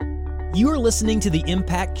You are listening to the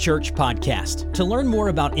Impact Church podcast. To learn more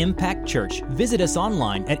about Impact Church, visit us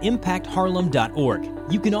online at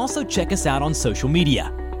impactharlem.org. You can also check us out on social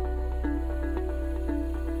media.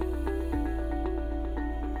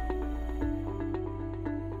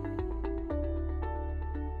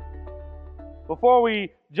 Before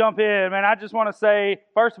we jump in, man, I just want to say,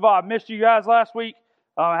 first of all, I missed you guys last week.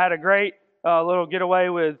 I had a great little getaway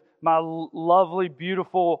with my lovely,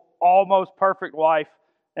 beautiful, almost perfect wife.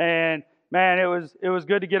 And, man, it was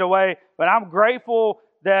good to get away. But I'm grateful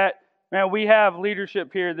that, man, we have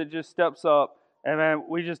leadership here that just steps up. And, man,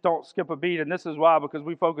 we just don't skip a beat. And this is why, because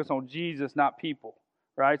we focus on Jesus, not people,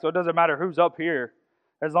 right? So it doesn't matter who's up here.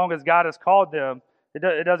 As long as God has called them, it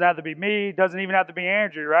doesn't have to be me. It doesn't even have to be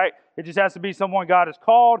Andrew, right? It just has to be someone God has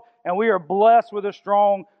called. And we are blessed with a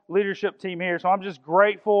strong leadership team here. So I'm just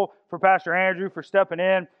grateful for Pastor Andrew for stepping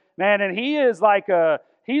in. Man, and he is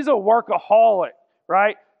he's a workaholic,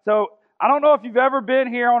 right? So I don't know if you've ever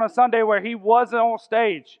been here on a Sunday where he wasn't on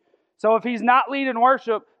stage. So if he's not leading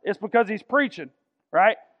worship, it's because he's preaching,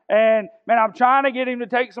 right? And, man, I'm trying to get him to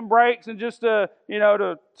take some breaks and just to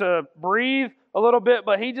breathe a little bit,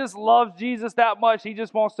 but he just loves Jesus that much. He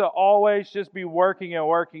just wants to always just be working and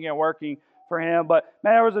working and working for him. But,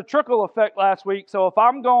 man, there was a trickle effect last week. So if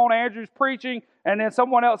I'm gone, Andrew's preaching, and then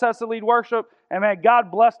someone else has to lead worship. And, man, God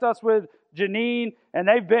blessed us with Janine, and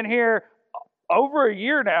they've been here over a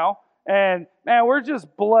year now. And, man, we're just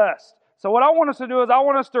blessed. So what I want us to do is I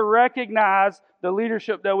want us to recognize the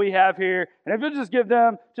leadership that we have here. And if you'll just give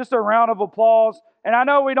them just a round of applause. And I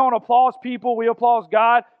know we don't applaud people, we applaud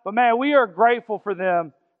God. But, man, we are grateful for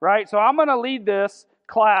them, right? So I'm going to lead this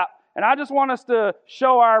clap. And I just want us to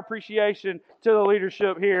show our appreciation to the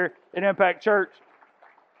leadership here at Impact Church.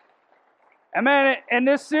 And, man, in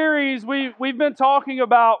this series, we've been talking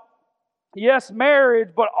about, yes, marriage,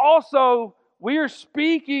 but also we are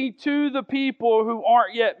speaking to the people who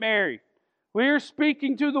aren't yet married. We are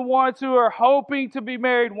speaking to the ones who are hoping to be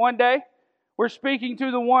married one day. We're speaking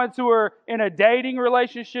to the ones who are in a dating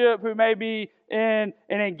relationship, who may be in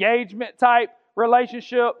an engagement type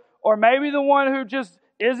relationship, or maybe the one who just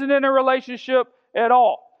isn't in a relationship at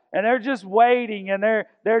all. And they're just waiting, and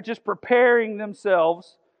they're just preparing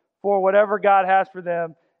themselves for whatever God has for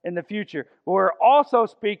them in the future. But we're also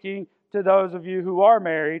speaking to those of you who are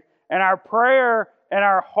married, and our prayer and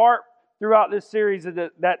our heart throughout this series is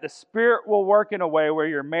that the Spirit will work in a way where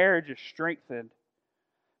your marriage is strengthened.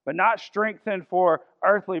 But not strengthened for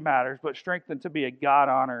earthly matters, but strengthened to be a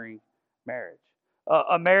God-honoring marriage.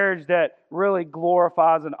 A marriage that really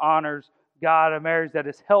glorifies and honors God. A marriage that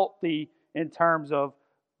is healthy in terms of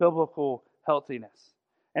biblical healthiness.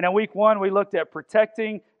 And in week 1, we looked at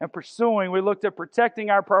protecting and pursuing. We looked at protecting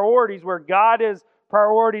our priorities, where God is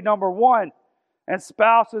priority number 1 and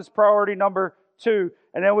spouse is priority number 2.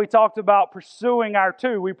 And then we talked about pursuing our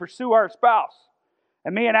 2. We pursue our spouse.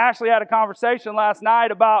 And me and Ashley had a conversation last night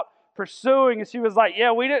about pursuing, and she was like,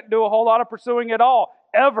 yeah, we didn't do a whole lot of pursuing at all,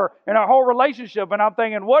 ever, in our whole relationship. And I'm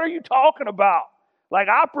thinking, what are you talking about? Like,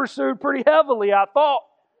 I pursued pretty heavily, I thought.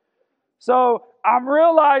 So I'm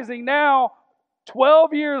realizing now,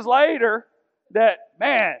 12 years later, that,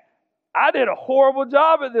 man, I did a horrible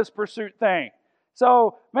job at this pursuit thing.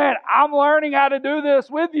 So, man, I'm learning how to do this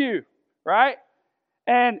with you, right?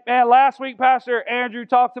 And last week, Pastor Andrew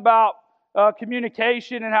talked about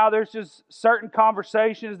communication and how there's just certain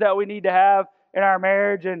conversations that we need to have in our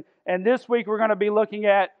marriage. And this week, we're going to be looking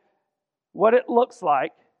at what it looks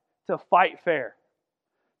like to fight fair.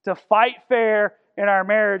 To fight fair in our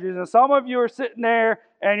marriages. And some of you are sitting there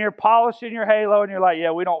and you're polishing your halo and you're like,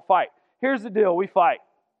 yeah, we don't fight. Here's the deal, we fight,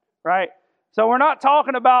 right? So we're not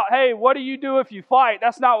talking about, hey, what do you do if you fight?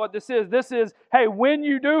 That's not what this is. This is, hey, when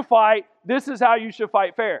you do fight, this is how you should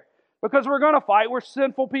fight fair. Because we're going to fight. We're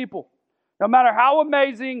sinful people. No matter how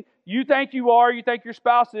amazing you think you are, you think your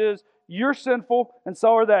spouse is, you're sinful, and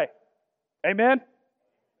so are they. Amen?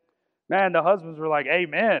 Man, the husbands were like,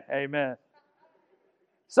 amen, amen.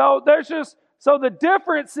 So the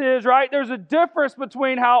difference is, right, there's a difference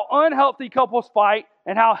between how unhealthy couples fight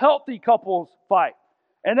and how healthy couples fight.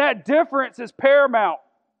 And that difference is paramount.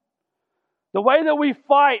 The way that we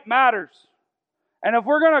fight matters. And if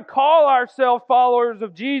we're going to call ourselves followers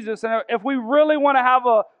of Jesus, and if we really want to have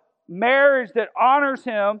a marriage that honors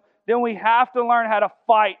Him, then we have to learn how to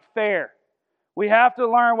fight fair. We have to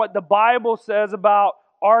learn what the Bible says about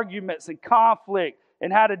arguments and conflict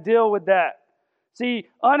and how to deal with that. See,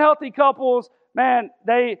 unhealthy couples, man,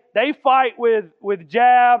 they fight with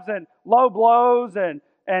jabs and low blows and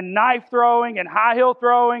knife throwing and high heel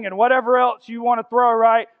throwing and whatever else you want to throw,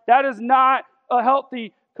 right? That is not a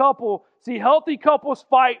healthy couple. See, healthy couples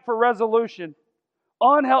fight for resolution.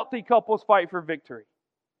 Unhealthy couples fight for victory.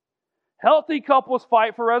 Healthy couples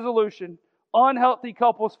fight for resolution. Unhealthy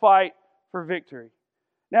couples fight for victory.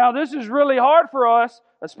 Now, this is really hard for us,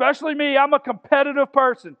 especially me. I'm a competitive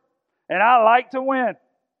person, and I like to win.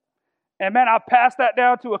 And man, I pass that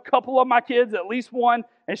down to a couple of my kids, at least one,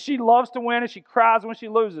 and she loves to win, and she cries when she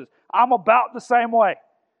loses. I'm about the same way,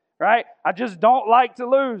 right? I just don't like to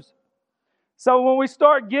lose. So when we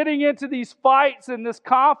start getting into these fights and this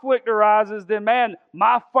conflict arises, then man,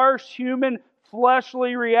 my first human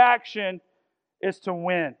fleshly reaction is to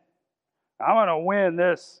win. I'm going to win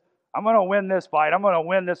this. I'm going to win this fight. I'm going to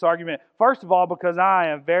win this argument. First of all, because I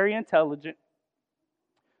am very intelligent.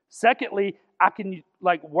 Secondly, I can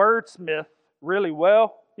wordsmith really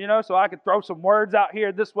well, so I could throw some words out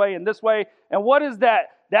here this way and this way. And what is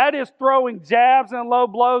that? That is throwing jabs and low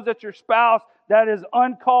blows at your spouse. That is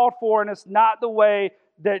uncalled for, and it's not the way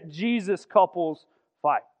that Jesus couples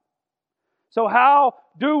fight. So how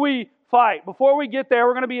do we fight? Before we get there,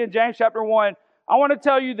 we're going to be in James chapter 1. I want to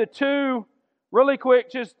tell you the two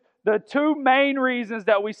main reasons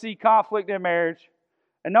that we see conflict in marriage.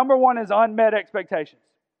 And number one is unmet expectations.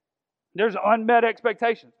 There's unmet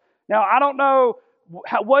expectations. Now, I don't know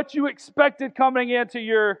what you expected coming into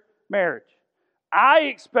your marriage. I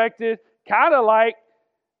expected kind of like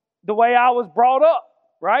the way I was brought up,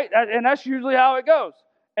 right? And that's usually how it goes.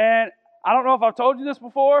 And I don't know if I've told you this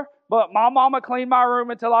before, but my mama cleaned my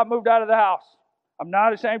room until I moved out of the house. I'm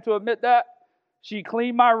not ashamed to admit that. She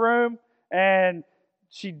cleaned my room, and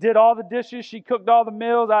she did all the dishes. She cooked all the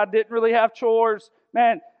meals. I didn't really have chores.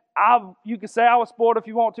 Man, you can say I was spoiled if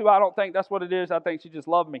you want to. I don't think that's what it is. I think she just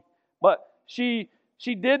loved me. But she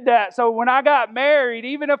did that. So when I got married,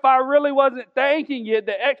 even if I really wasn't thinking it,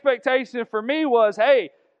 the expectation for me was, hey,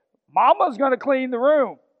 mama's going to clean the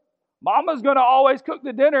room. Mama's going to always cook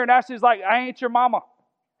the dinner. And that's just like, I ain't your mama.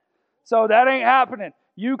 So that ain't happening.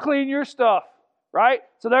 You clean your stuff, right?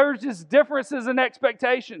 So there's just differences in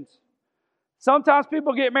expectations. Sometimes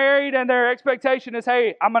people get married and their expectation is,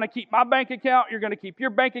 hey, I'm going to keep my bank account. You're going to keep your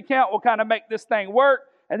bank account. We'll kind of make this thing work.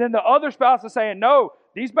 And then the other spouse is saying, no,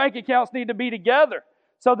 these bank accounts need to be together.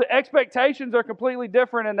 So the expectations are completely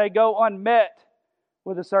different and they go unmet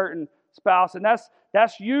with a certain spouse. And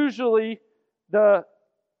that's usually the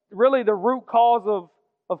root cause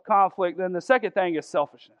of conflict. Then the second thing is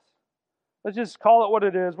selfishness. Let's just call it what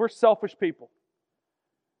it is. We're selfish people.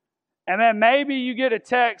 And then maybe you get a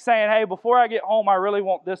text saying, hey, before I get home, I really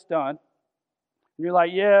want this done. And you're like,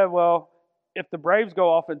 yeah, well, if the Braves go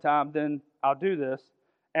off in time, then I'll do this.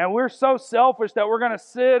 And we're so selfish that we're going to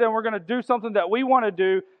sit and we're going to do something that we want to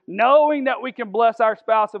do, knowing that we can bless our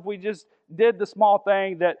spouse if we just did the small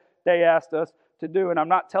thing that they asked us to do. And I'm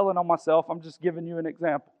not telling on myself, I'm just giving you an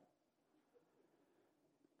example.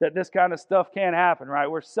 That this kind of stuff can happen, right?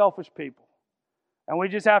 We're selfish people. And we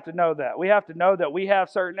just have to know that. We have to know that we have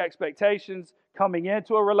certain expectations coming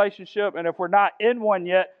into a relationship. And if we're not in one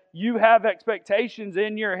yet, you have expectations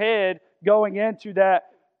in your head going into that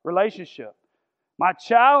relationship. My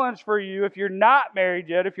challenge for you, if you're not married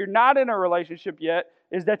yet, if you're not in a relationship yet,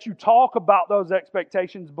 is that you talk about those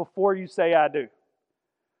expectations before you say I do.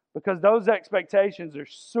 Because those expectations are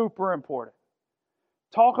super important.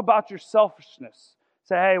 Talk about your selfishness.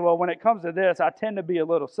 Say, hey, well, when it comes to this, I tend to be a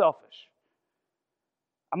little selfish.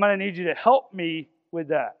 I'm going to need you to help me with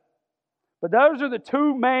that. But those are the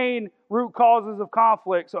two main root causes of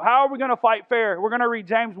conflict. So how are we going to fight fair? We're going to read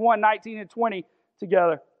James 1, 19 and 20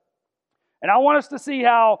 together. And I want us to see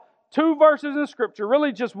how two verses in Scripture,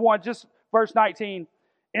 really just one, just verse 19,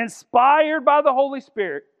 inspired by the Holy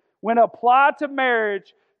Spirit, when applied to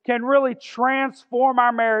marriage, can really transform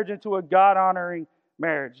our marriage into a God-honoring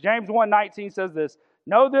marriage. James 1, 19 says this,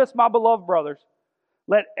 know this, my beloved brothers,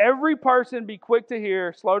 let every person be quick to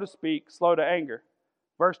hear, slow to speak, slow to anger.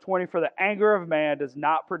 Verse 20, for the anger of man does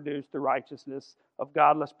not produce the righteousness of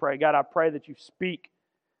God. Let's pray. God, I pray that you speak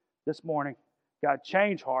this morning. God,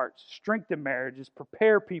 change hearts, strengthen marriages,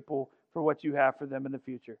 prepare people for what you have for them in the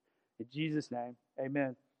future. In Jesus' name,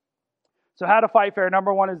 amen. So how to fight fair?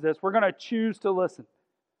 Number one is this. We're going to choose to listen.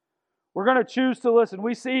 We're going to choose to listen.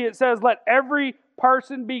 We see it says, let every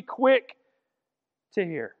person be quick to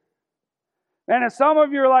hear. And as some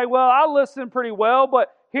of you are like, well, I listen pretty well,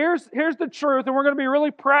 but here's the truth, and we're going to be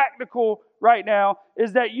really practical right now,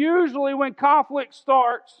 is that usually when conflict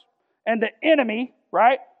starts and the enemy,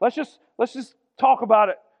 right, let's just talk about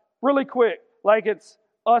it really quick, like it's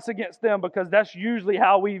us against them, because that's usually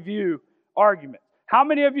how we view arguments. How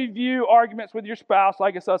many of you view arguments with your spouse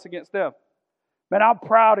like it's us against them? Man, I'm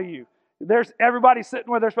proud of you. There's everybody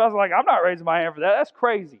sitting with their spouse like, I'm not raising my hand for that. That's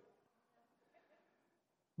crazy.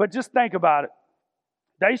 But just think about it.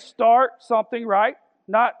 They start something, right?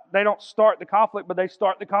 they don't start the conflict, but they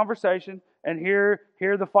start the conversation, and here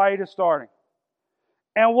the fight is starting.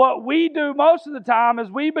 And what we do most of the time is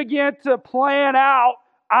we begin to plan out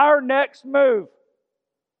our next move.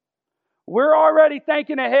 We're already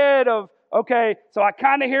thinking ahead of, okay, so I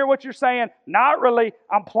kind of hear what you're saying. Not really.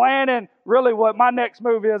 I'm planning really what my next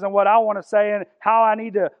move is and what I want to say and how I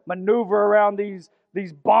need to maneuver around these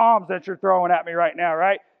bombs that you're throwing at me right now,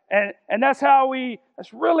 right? And that's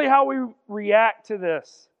really how we react to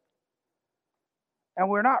this. And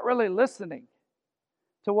we're not really listening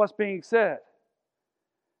to what's being said.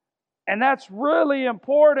 And that's really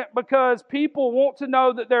important because people want to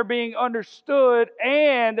know that they're being understood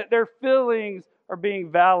and that their feelings are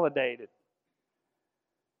being validated.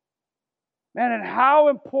 Man, and how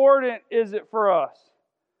important is it for us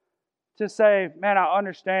to say, man, I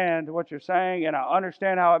understand what you're saying and I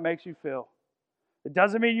understand how it makes you feel. It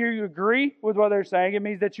doesn't mean you agree with what they're saying. It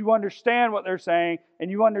means that you understand what they're saying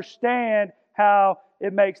and you understand how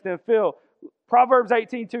it makes them feel. Proverbs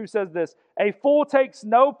 18:2 says this, a fool takes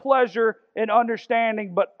no pleasure in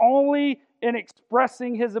understanding, but only in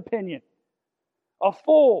expressing his opinion. A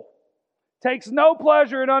fool takes no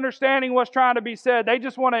pleasure in understanding what's trying to be said. They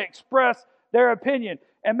just want to express their opinion.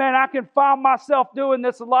 And man, I can find myself doing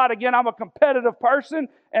this a lot. Again, I'm a competitive person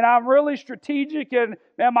and I'm really strategic and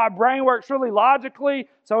man, my brain works really logically.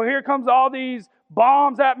 So here comes all these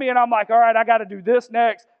bombs at me and I'm like, all right, I got to do this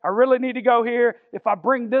next. I really need to go here. If I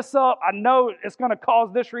bring this up, I know it's going to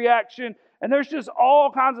cause this reaction. And there's just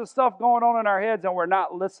all kinds of stuff going on in our heads and we're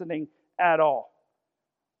not listening at all.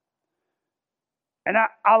 And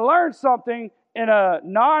I learned something in a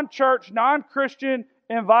non-church, non-Christian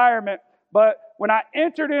environment. But when I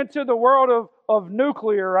entered into the world of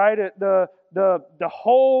nuclear, right, the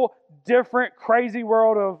whole different crazy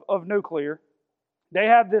world of nuclear, they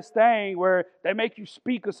have this thing where they make you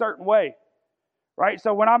speak a certain way, right?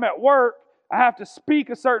 So when I'm at work, I have to speak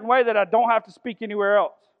a certain way that I don't have to speak anywhere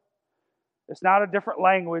else. It's not a different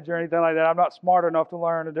language or anything like that. I'm not smart enough to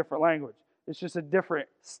learn a different language. It's just a different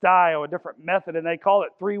style, a different method, and they call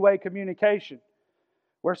it three-way communication,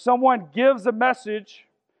 where someone gives a message.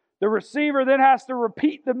 The receiver then has to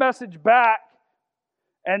repeat the message back.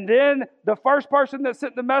 And then the first person that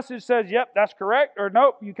sent the message says, yep, that's correct. Or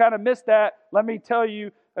nope, you kind of missed that. Let me tell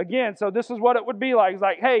you again. So this is what it would be like. It's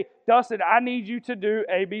like, hey, Dustin, I need you to do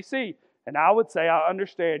ABC. And I would say, I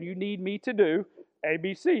understand. You need me to do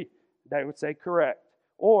ABC. They would say correct.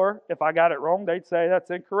 Or if I got it wrong, they'd say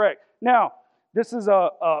that's incorrect. Now, this is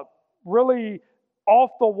a really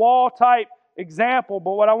off-the-wall type example,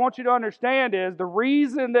 but what I want you to understand is the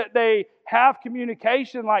reason that they have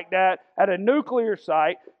communication like that at a nuclear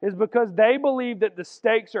site is because they believe that the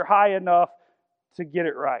stakes are high enough to get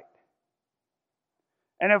it right.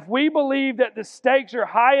 And if we believe that the stakes are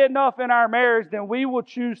high enough in our marriage, then we will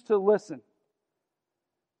choose to listen.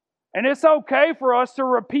 And it's okay for us to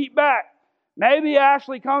repeat back. Maybe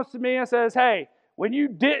Ashley comes to me and says, hey, when you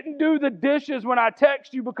didn't do the dishes when I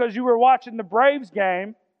text you because you were watching the Braves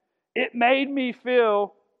game, it made me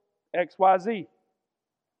feel XYZ.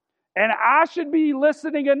 And I should be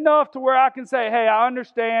listening enough to where I can say, hey, I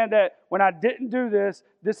understand that when I didn't do this,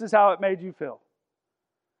 this is how it made you feel.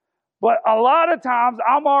 But a lot of times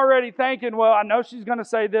I'm already thinking, well, I know she's going to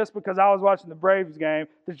say this because I was watching the Braves game.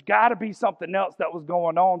 There's got to be something else that was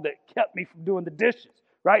going on that kept me from doing the dishes,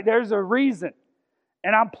 right? There's a reason.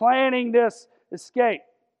 And I'm planning this escape.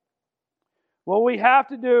 What we have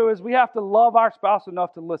to do is we have to love our spouse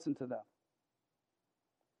enough to listen to them.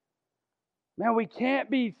 Man, we can't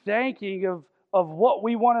be thinking of what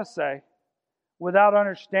we want to say without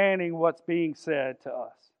understanding what's being said to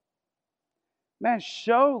us. Man,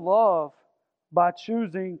 show love by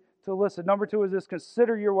choosing to listen. Number 2 is this,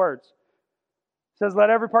 consider your words. It says,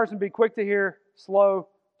 let every person be quick to hear, slow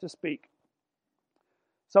to speak.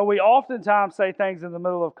 So we oftentimes say things in the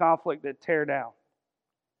middle of conflict that tear down,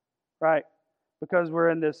 right? Because we're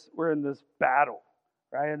in this battle,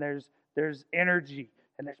 right? And there's energy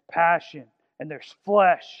and there's passion and there's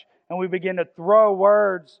flesh, and we begin to throw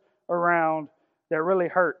words around that really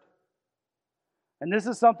hurt. And this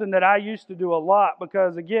is something that I used to do a lot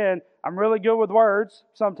because, again, I'm really good with words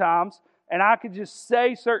sometimes, and I could just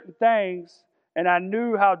say certain things, and I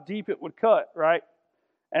knew how deep it would cut, right?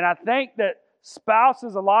 And I think that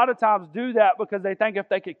spouses a lot of times do that because they think if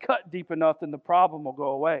they could cut deep enough, then the problem will go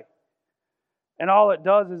away. And all it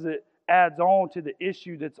does is it adds on to the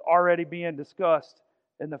issue that's already being discussed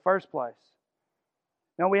in the first place.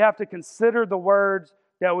 Now we have to consider the words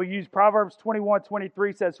that we use. Proverbs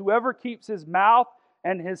 21:23 says, whoever keeps his mouth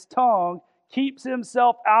and his tongue keeps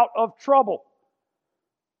himself out of trouble.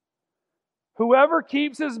 Whoever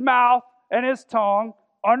keeps his mouth and his tongue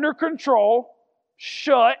under control,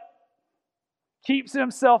 shut, keeps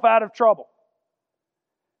himself out of trouble.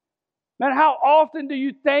 Man, how often do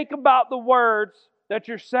you think about the words that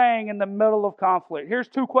you're saying in the middle of conflict? Here's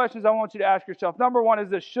 2 questions I want you to ask yourself. Number 1 is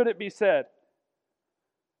this: should it be said?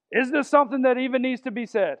 Is this something that even needs to be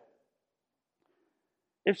said?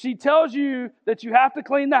 If she tells you that you have to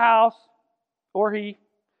clean the house,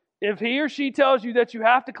 if he or she tells you that you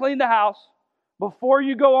have to clean the house before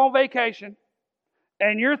you go on vacation,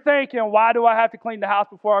 and you're thinking, why do I have to clean the house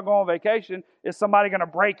before I go on vacation? Is somebody going to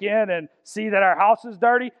break in and see that our house is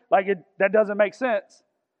dirty? That doesn't make sense.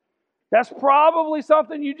 That's probably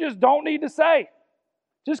something you just don't need to say.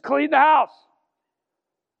 Just clean the house.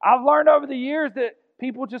 I've learned over the years that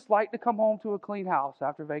people just like to come home to a clean house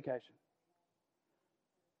after vacation.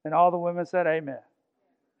 And all the women said amen.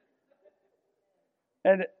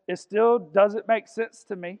 And it still doesn't make sense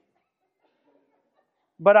to me.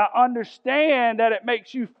 But I understand that it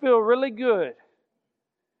makes you feel really good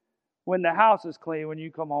when the house is clean when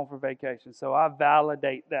you come home for vacation. So I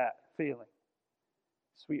validate that feeling,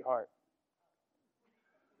 sweetheart.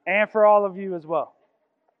 And for all of you as well.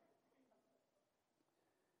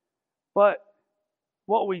 But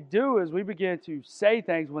what we do is we begin to say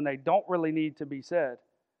things when they don't really need to be said.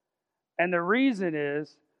 And the reason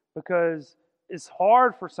is because it's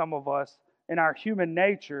hard for some of us in our human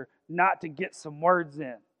nature not to get some words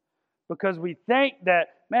in. Because we think that,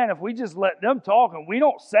 man, if we just let them talk and we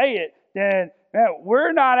don't say it, then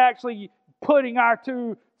we're not actually putting our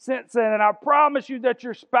 2 cents in. And I promise you that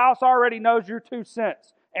your spouse already knows your 2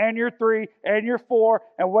 cents and your 3 and your 4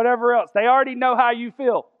 and whatever else. They already know how you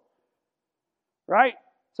feel. Right?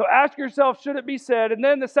 So ask yourself, should it be said? And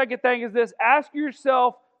then the second thing is this: ask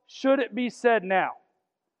yourself, should it be said now?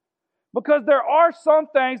 Because there are some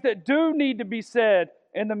things that do need to be said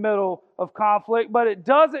in the middle of conflict, but it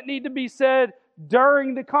doesn't need to be said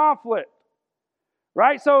during the conflict.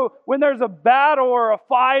 Right? So when there's a battle or a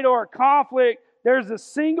fight or a conflict, there's a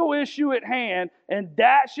single issue at hand, and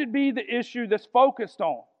that should be the issue that's focused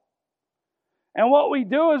on. And what we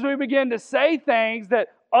do is we begin to say things that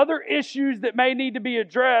other issues that may need to be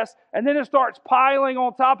addressed, and then it starts piling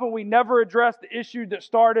on top, and we never address the issue that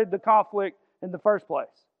started the conflict in the first place.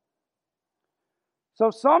 So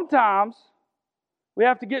sometimes we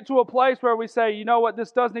have to get to a place where we say, you know what,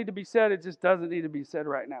 this does need to be said, it just doesn't need to be said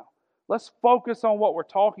right now. Let's focus on what we're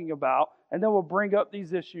talking about, and then we'll bring up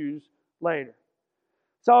these issues later.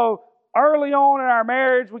 So early on in our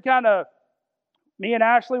marriage, me and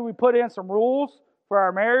Ashley, we put in some rules for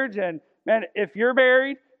our marriage. And man, if you're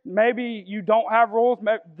married, maybe you don't have rules.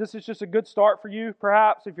 This is just a good start for you,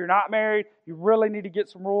 perhaps. If you're not married, you really need to get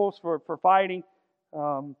some rules for fighting.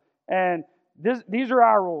 These are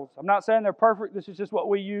our rules. I'm not saying they're perfect. This is just what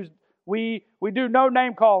we use. We do no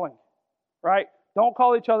name calling, right? Don't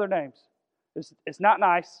call each other names. It's not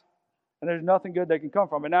nice, and there's nothing good that can come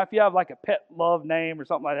from it. Now, if you have like a pet love name or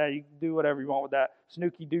something like that, you can do whatever you want with that.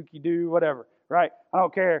 Snooky Dookie Doo, whatever, right? I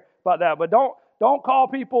don't care about that. But don't call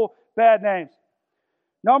people bad names.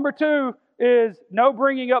 Number 2 is no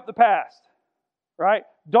bringing up the past, right?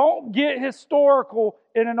 Don't get historical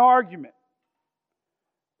in an argument.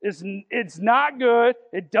 It's not good.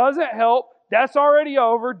 It doesn't help. That's already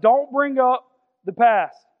over. Don't bring up the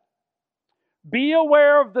past. Be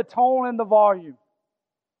aware of the tone and the volume.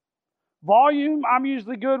 Volume, I'm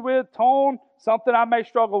usually good with. Tone, something I may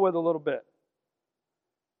struggle with a little bit.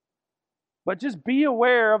 But just be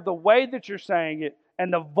aware of the way that you're saying it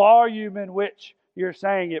and the volume in which you're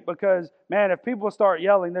saying it. Because, man, if people start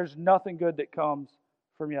yelling, there's nothing good that comes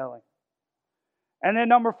from yelling. And then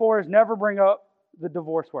number 4 is never bring up the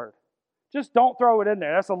divorce word. Just don't throw it in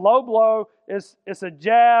there. That's a low blow. It's a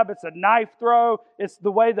jab. It's a knife throw. It's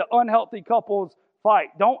the way the unhealthy couples fight.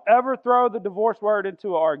 Don't ever throw the divorce word into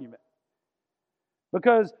an argument.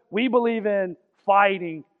 Because we believe in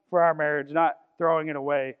fighting for our marriage, not throwing it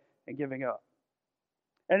away and giving up.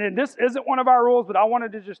 And then this isn't one of our rules, but I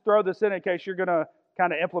wanted to just throw this in case you're going to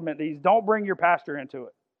kind of implement these. Don't bring your pastor into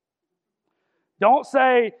it. Don't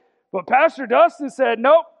say, but Pastor Dustin said,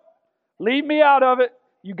 nope, leave me out of it.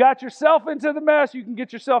 You got yourself into the mess. You can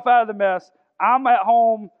get yourself out of the mess. I'm at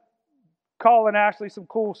home calling Ashley some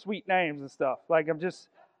cool, sweet names and stuff.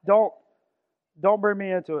 Don't bring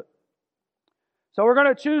me into it. So we're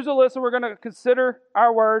going to choose a list and we're going to consider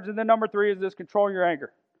our words. And then number 3 is this: control your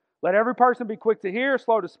anger. Let every person be quick to hear,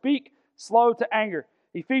 slow to speak, slow to anger.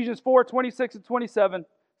 Ephesians 4:26 and 27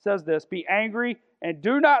 says this: be angry and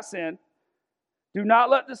do not sin. Do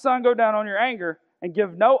not let the sun go down on your anger, and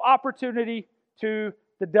give no opportunity to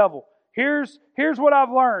the devil. Here's what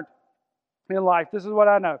I've learned in life. This is what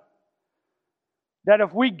I know. that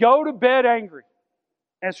if we go to bed angry,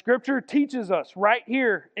 and Scripture teaches us right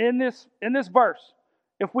here in this verse,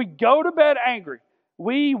 if we go to bed angry,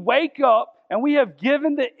 we wake up and we have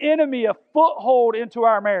given the enemy a foothold into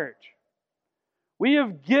our marriage. We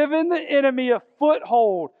have given the enemy a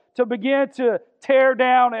foothold to begin to tear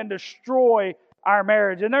down and destroy our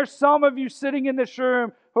marriage. And there's some of you sitting in this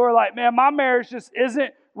room who are like, man, my marriage just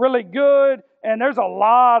isn't really good. And there's a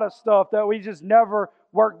lot of stuff that we just never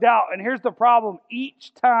worked out. And here's the problem.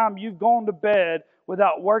 Each time you've gone to bed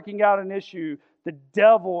without working out an issue, the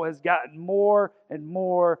devil has gotten more and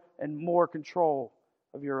more and more control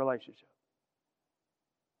of your relationship.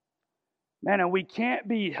 Man, and we can't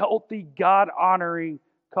be healthy, God-honoring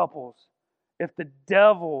couples if the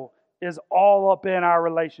devil is all up in our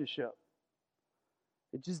relationship.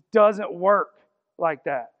 It just doesn't work like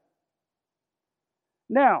that.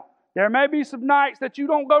 Now, there may be some nights that you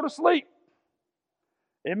don't go to sleep.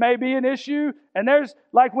 It may be an issue, and there's,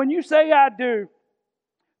 like when you say I do,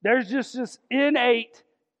 there's just this innate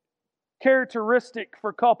characteristic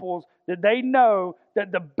for couples that they know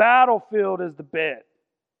that the battlefield is the bed.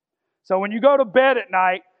 So when you go to bed at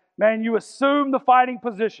night, man, you assume the fighting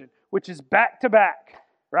position, which is back to back,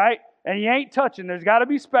 right? And you ain't touching. There's got to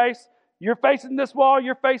be space. You're facing this wall,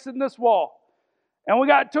 you're facing this wall. And we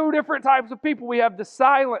got two different types of people. We have the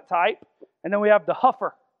silent type, and then we have the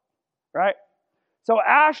huffer, right? So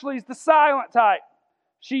Ashley's the silent type.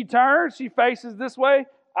 She turns, she faces this way,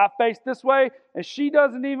 I face this way, and she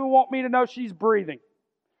doesn't even want me to know she's breathing.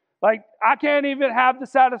 Like, I can't even have the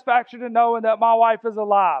satisfaction of knowing that my wife is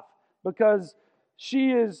alive because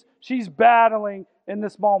she's battling in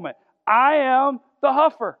this moment. I am the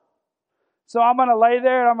huffer. So I'm going to lay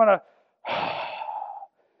there and I'm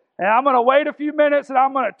going to wait a few minutes and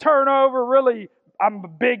I'm going to turn over. Really, I'm a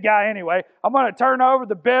big guy anyway. I'm going to turn over.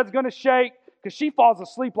 The bed's going to shake because she falls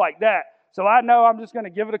asleep like that. So I know I'm just going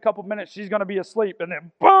to give it a couple minutes. She's going to be asleep. And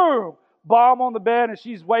then boom, bomb on the bed and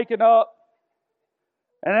she's waking up.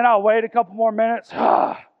 And then I'll wait a couple more minutes.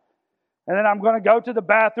 And then I'm going to go to the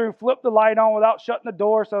bathroom, flip the light on without shutting the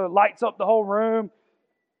door so it lights up the whole room.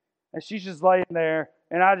 And she's just laying there.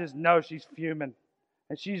 And I just know she's fuming.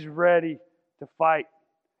 And she's ready to fight.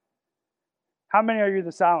 How many are you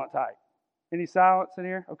the silent type? Any silence in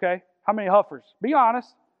here? Okay. How many huffers? Be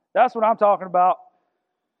honest. That's what I'm talking about.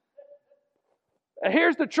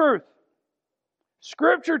 Here's the truth.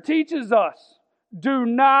 Scripture teaches us, do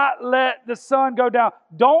not let the sun go down.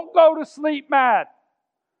 Don't go to sleep mad.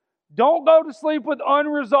 Don't go to sleep with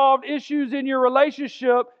unresolved issues in your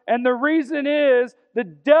relationship. And the reason is the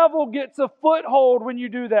devil gets a foothold when you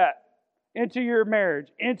do that into your marriage,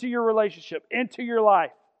 into your relationship, into your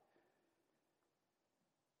life.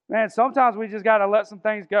 Man, sometimes we just got to let some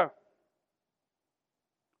things go.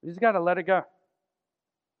 We just got to let it go.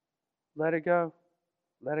 Let it go.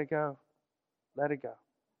 Let it go. Let it go.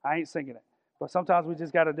 I ain't singing it, but sometimes we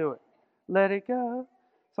just got to do it. Let it go.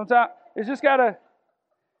 Sometimes it's just got to.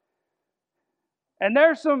 And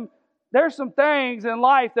there's some things in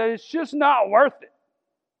life that it's just not worth it.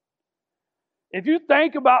 If you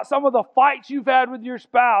think about some of the fights you've had with your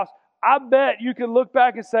spouse, I bet you can look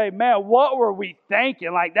back and say, man, what were we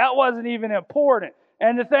thinking? Like, that wasn't even important.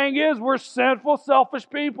 And the thing is, we're sinful, selfish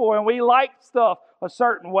people, and we like stuff a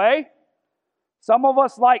certain way. Some of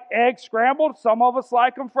us like eggs scrambled. Some of us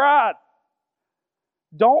like them fried.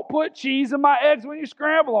 Don't put cheese in my eggs when you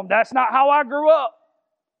scramble them. That's not how I grew up.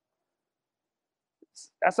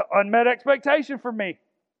 That's an unmet expectation for me.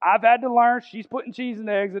 I've had to learn she's putting cheese in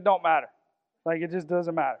the eggs. It don't matter. Like, it just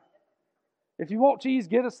doesn't matter. If you want cheese,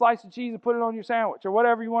 get a slice of cheese and put it on your sandwich or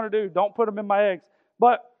whatever you want to do. Don't put them in my eggs.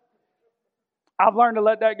 But I've learned to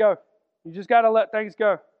let that go. You just got to let things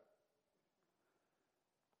go.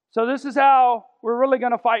 So this is how we're really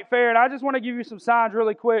going to fight fair. And I just want to give you some signs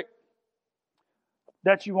really quick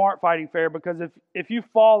that you aren't fighting fair. Because if you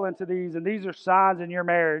fall into these, and these are signs in your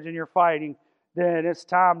marriage and you're fighting, then it's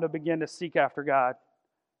time to begin to seek after God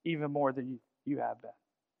even more than you have been.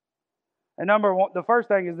 And number one, the first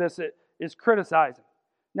thing is this, it is criticizing.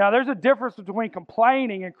 Now, there's a difference between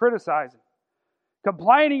complaining and criticizing.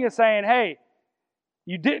 Complaining is saying, hey,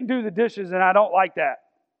 you didn't do the dishes and I don't like that.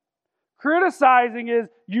 Criticizing is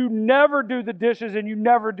you never do the dishes and you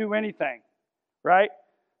never do anything, right?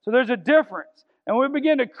 So there's a difference. And when we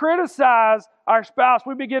begin to criticize our spouse,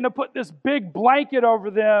 we begin to put this big blanket over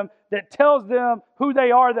them that tells them who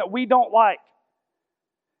they are that we don't like.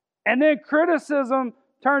 And then criticism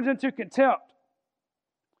turns into contempt.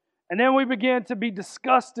 And then we begin to be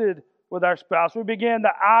disgusted with our spouse. We begin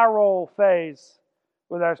the eye roll phase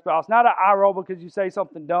with our spouse. Not an eye roll because you say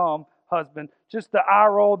something dumb, husband. Just the eye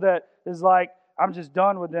roll that is like, I'm just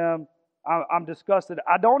done with them I'm disgusted.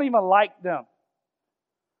 I don't even like them.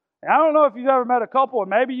 And I don't know if you've ever met a couple, and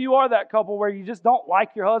maybe you are that couple where you just don't like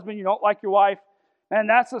your husband, you don't like your wife. And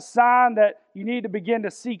that's a sign that you need to begin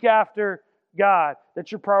to seek after God,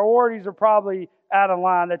 that your priorities are probably out of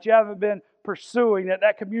line, that you haven't been pursuing,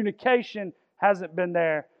 that communication hasn't been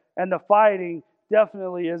there, and the fighting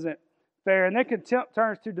definitely isn't fair. And then contempt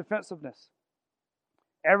turns to defensiveness.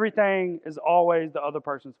 Everything is always the other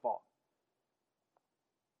person's fault.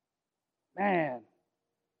 Man.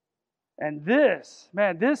 And this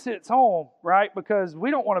hits home, right? Because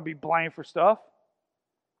we don't want to be blamed for stuff.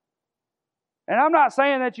 And I'm not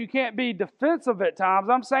saying that you can't be defensive at times.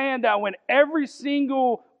 I'm saying that when every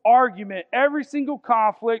single argument, every single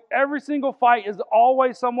conflict, every single fight is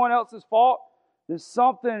always someone else's fault, then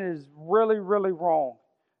something is really, really wrong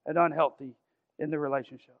and unhealthy in the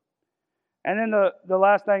relationship. And then the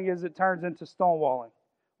last thing is it turns into stonewalling,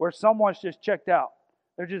 where someone's just checked out.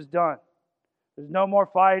 They're just done. There's no more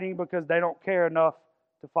fighting because they don't care enough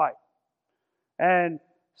to fight. And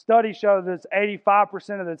studies show that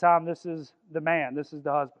 85% of the time this is the man, this is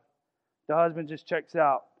the husband. The husband just checks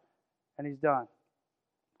out and he's done.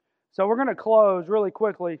 So we're going to close really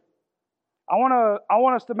quickly. I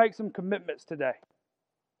want us to make some commitments today.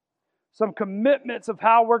 Some commitments of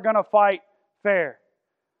how we're going to fight fair.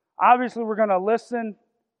 Obviously, we're going to listen,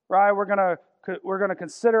 right? We're going to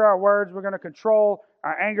consider our words. We're going to control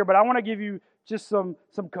our anger. But I want to give you just some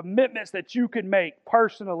commitments that you can make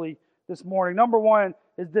personally this morning. Number one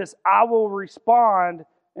is this: I will respond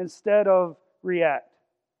instead of react.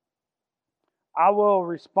 I will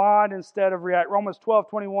respond instead of react. Romans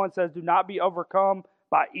 12:21 says, do not be overcome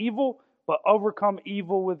by evil, but overcome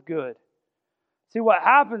evil with good. See, what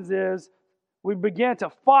happens is we begin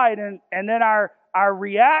to fight, and then our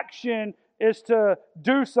reaction is to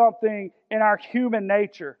do something in our human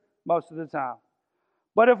nature most of the time.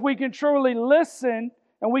 But if we can truly listen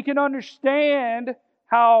and we can understand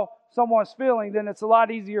how someone's feeling, then it's a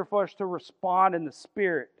lot easier for us to respond in the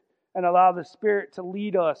Spirit and allow the Spirit to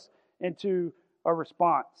lead us into a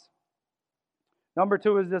response. Number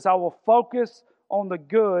two is this: I will focus on the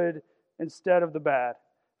good instead of the bad.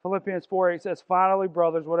 Philippians 4:8 says, finally,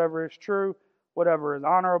 brothers, whatever is true, whatever is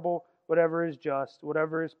honorable, whatever is just,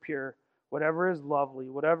 whatever is pure, whatever is lovely,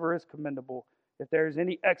 whatever is commendable, if there is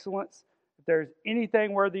any excellence, if there is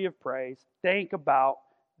anything worthy of praise, think about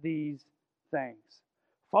these things.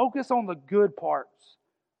 Focus on the good parts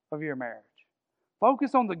of your marriage.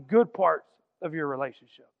 Focus on the good parts of your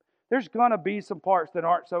relationship. There's going to be some parts that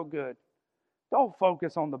aren't so good. Don't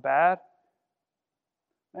focus on the bad.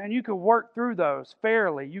 Man, you can work through those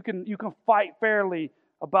fairly. You can fight fairly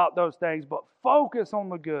about those things, but focus on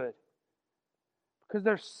the good. Because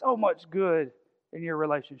there's so much good in your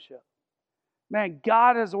relationship. Man,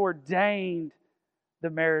 God has ordained the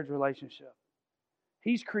marriage relationship.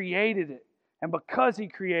 He's created it. And because He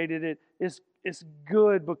created it, it's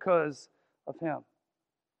good because of Him.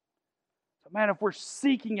 So man, if we're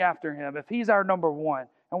seeking after Him, if He's our number one,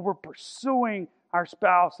 and we're pursuing our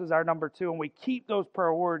spouse as our number two, and we keep those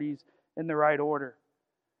priorities in the right order,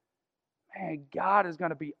 man, God is going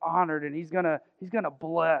to be honored, and He's going to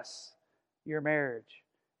bless your marriage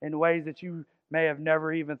in ways that you may have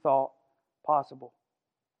never even thought possible.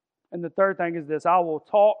 And the third thing is this: I will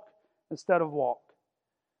talk instead of walk.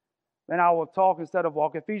 And I will talk instead of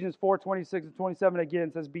walk. Ephesians 4:26 and 27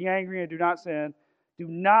 again says, be angry and do not sin. Do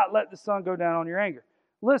not let the sun go down on your anger.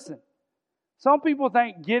 Listen, some people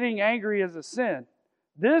think getting angry is a sin.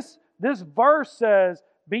 This verse says,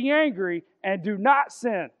 be angry and do not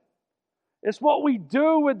sin. It's what we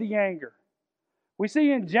do with the anger. We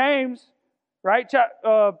see in James, right,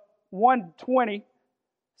 1:20,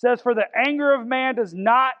 says, for the anger of man does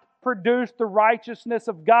not produce the righteousness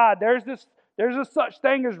of God. There's a such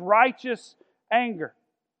thing as righteous anger.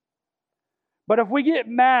 But if we get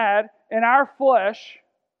mad in our flesh,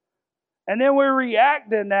 and then we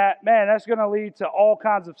react in that, man, that's going to lead to all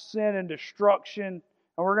kinds of sin and destruction, and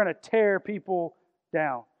we're going to tear people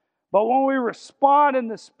down. But when we respond in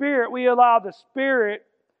the Spirit, we allow the Spirit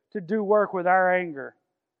to do work with our anger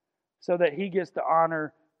so that He gets the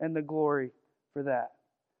honor and the glory for that.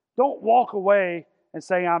 Don't walk away and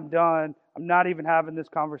say, I'm done. I'm not even having this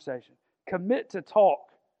conversation. Commit to talk.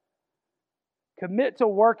 Commit to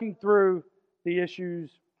working through the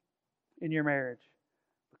issues in your marriage,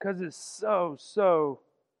 because it's so, so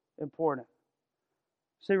important.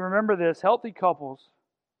 See, remember this: healthy couples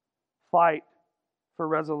fight for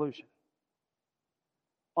resolution.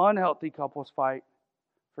 Unhealthy couples fight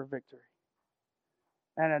for victory.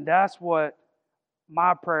 And that's what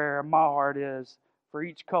my prayer and my heart is for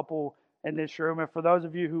each couple in this room. And for those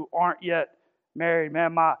of you who aren't yet married,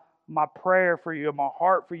 man, my prayer for you and my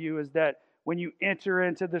heart for you is that when you enter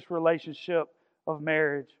into this relationship of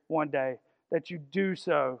marriage one day, that you do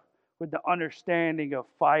so with the understanding of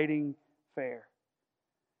fighting fair,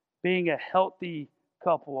 being a healthy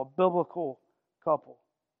couple, a biblical couple.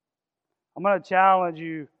 I'm going to challenge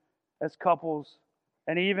you as couples,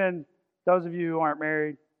 and even those of you who aren't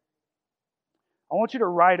married, I want you to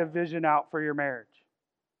write a vision out for your marriage.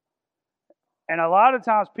 And a lot of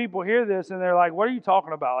times people hear this and they're like, what are you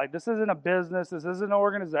talking about? Like, this isn't a business. This isn't an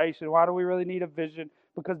organization. Why do we really need a vision?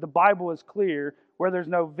 Because the Bible is clear. Where there's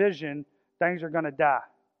no vision, things are going to die.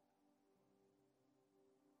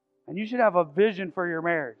 And you should have a vision for your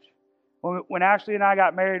marriage. When Ashley and I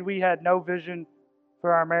got married, we had no vision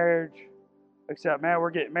for our marriage except, man,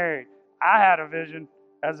 we're getting married. I had a vision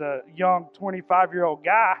as a young 25-year-old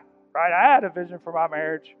guy, right? I had a vision for my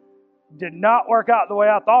marriage. Did not work out the way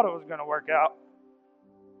I thought it was going to work out.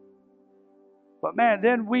 But man,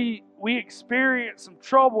 then we experienced some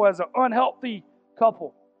trouble as an unhealthy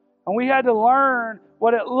couple. And we had to learn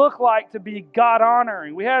what it looked like to be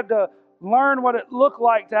God-honoring. We had to learn what it looked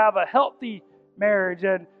like to have a healthy marriage.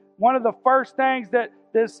 And one of the first things that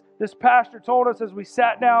this pastor told us as we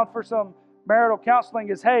sat down for some marital counseling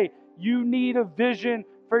is, hey, you need a vision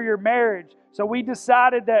for your marriage. So we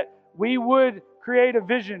decided that we would create a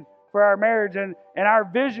vision for our marriage. And our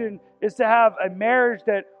vision is to have a marriage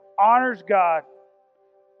that honors God,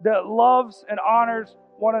 that loves and honors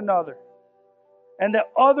one another, and that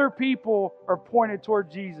other people are pointed toward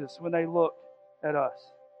Jesus when they look at us.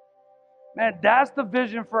 Man, that's the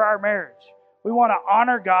vision for our marriage. We want to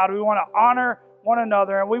honor God, we want to honor one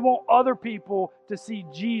another, and we want other people to see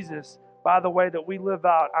Jesus by the way that we live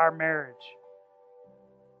out our marriage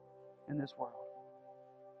in this world.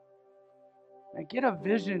 And get a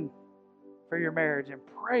vision for your marriage and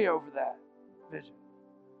pray over that vision.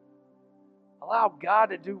 Allow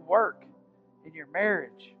God to do work in your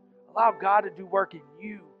marriage. Allow God to do work in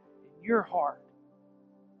you, in your heart.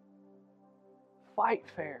 Fight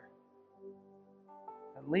fair.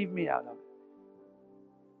 And leave me out of it.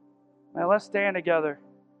 Now let's stand together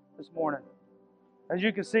this morning. As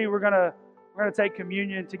you can see, we're gonna take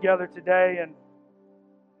communion together today, and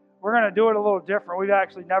we're gonna do it a little different. We've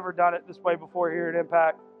actually never done it this way before here at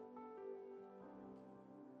Impact.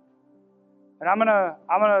 And I'm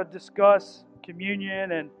gonna discuss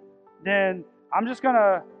communion, and then I'm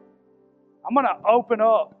gonna open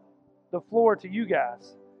up the floor to you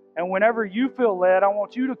guys. And whenever you feel led, I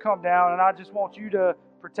want you to come down, and I just want you to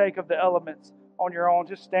partake of the elements on your own,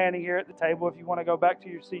 just standing here at the table. If you want to go back to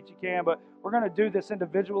your seat, you can. But we're going to do this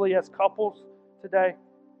individually as couples today.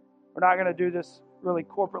 We're not going to do this really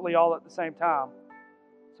corporately all at the same time.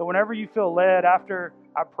 So whenever you feel led, after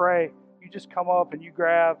I pray, you just come up and you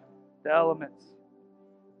grab the elements.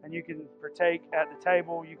 And you can partake at the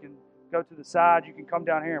table. You can go to the side. You can come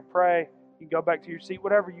down here and pray. You can go back to your seat,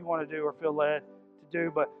 whatever you want to do or feel led to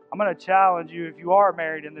do. But I'm going to challenge you, if you are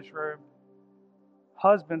married in this room,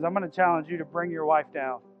 husbands, I'm going to challenge you to bring your wife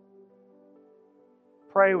down.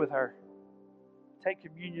 Pray with her. Take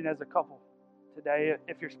communion as a couple today.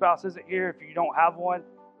 If your spouse isn't here, if you don't have one,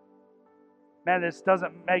 man, this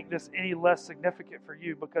doesn't make this any less significant for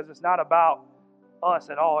you, because it's not about us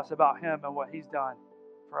at all. It's about Him and what He's done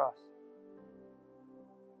for us.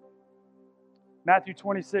 Matthew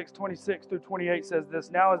 26 through 28 says this: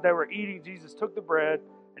 Now as they were eating, Jesus took the bread,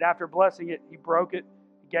 and after blessing it, He broke it,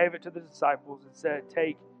 He gave it to the disciples, and said,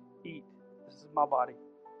 "Take, eat, this is my body."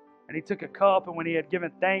 And He took a cup, and when He had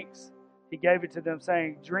given thanks, He gave it to them,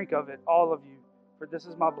 saying, "Drink of it, all of you, for this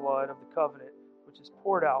is my blood of the covenant, which is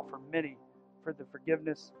poured out for many for the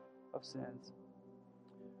forgiveness of sins."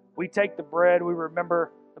 We take the bread, we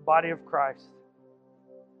remember the body of Christ.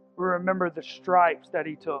 We remember the stripes that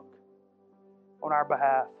He took on our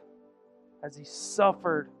behalf as He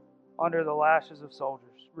suffered under the lashes of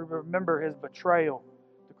soldiers. We remember His betrayal,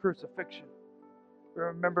 the crucifixion. We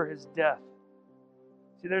remember His death.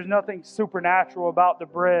 See, there's nothing supernatural about the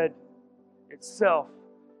bread itself,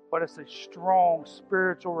 but it's a strong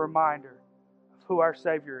spiritual reminder of who our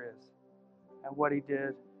Savior is and what He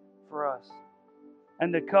did for us.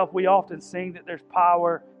 And the cup, we often sing that there's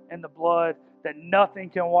power in the blood, that nothing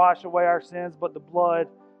can wash away our sins but the blood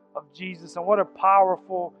of Jesus. And what a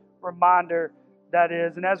powerful reminder that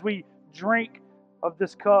is. And as we drink of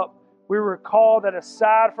this cup, we recall that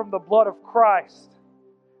aside from the blood of Christ,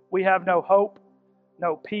 we have no hope,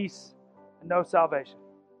 no peace, and no salvation.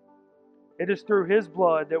 It is through His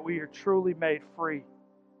blood that we are truly made free.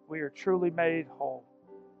 We are truly made whole.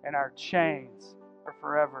 And our chains are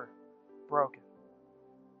forever broken.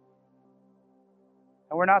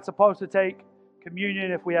 And we're not supposed to take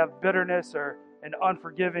communion if we have bitterness or an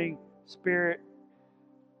unforgiving spirit.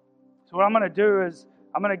 So what I'm going to do is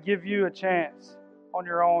I'm going to give you a chance on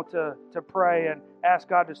your own to pray and ask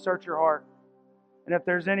God to search your heart. And if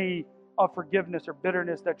there's any unforgiveness or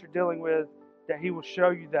bitterness that you're dealing with, that He will show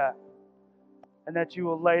you that. And that you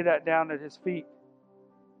will lay that down at His feet.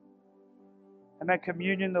 And that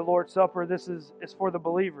communion, the Lord's Supper, this is for the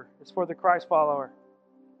believer. It's for the Christ follower.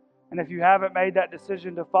 And if you haven't made that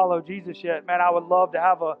decision to follow Jesus yet, man, I would love to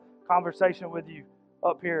have a conversation with you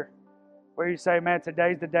up here where you say, man,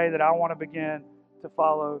 today's the day that I want to begin to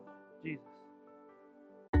follow Jesus.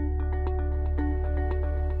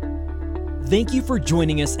 Thank you for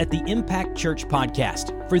joining us at the Impact Church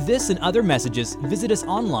Podcast. For this and other messages, visit us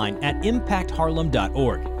online at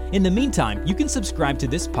impactharlem.org. In the meantime, you can subscribe to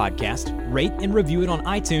this podcast, rate and review it on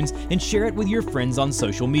iTunes, and share it with your friends on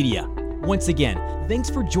social media. Once again, thanks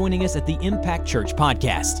for joining us at the Impact Church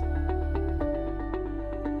Podcast.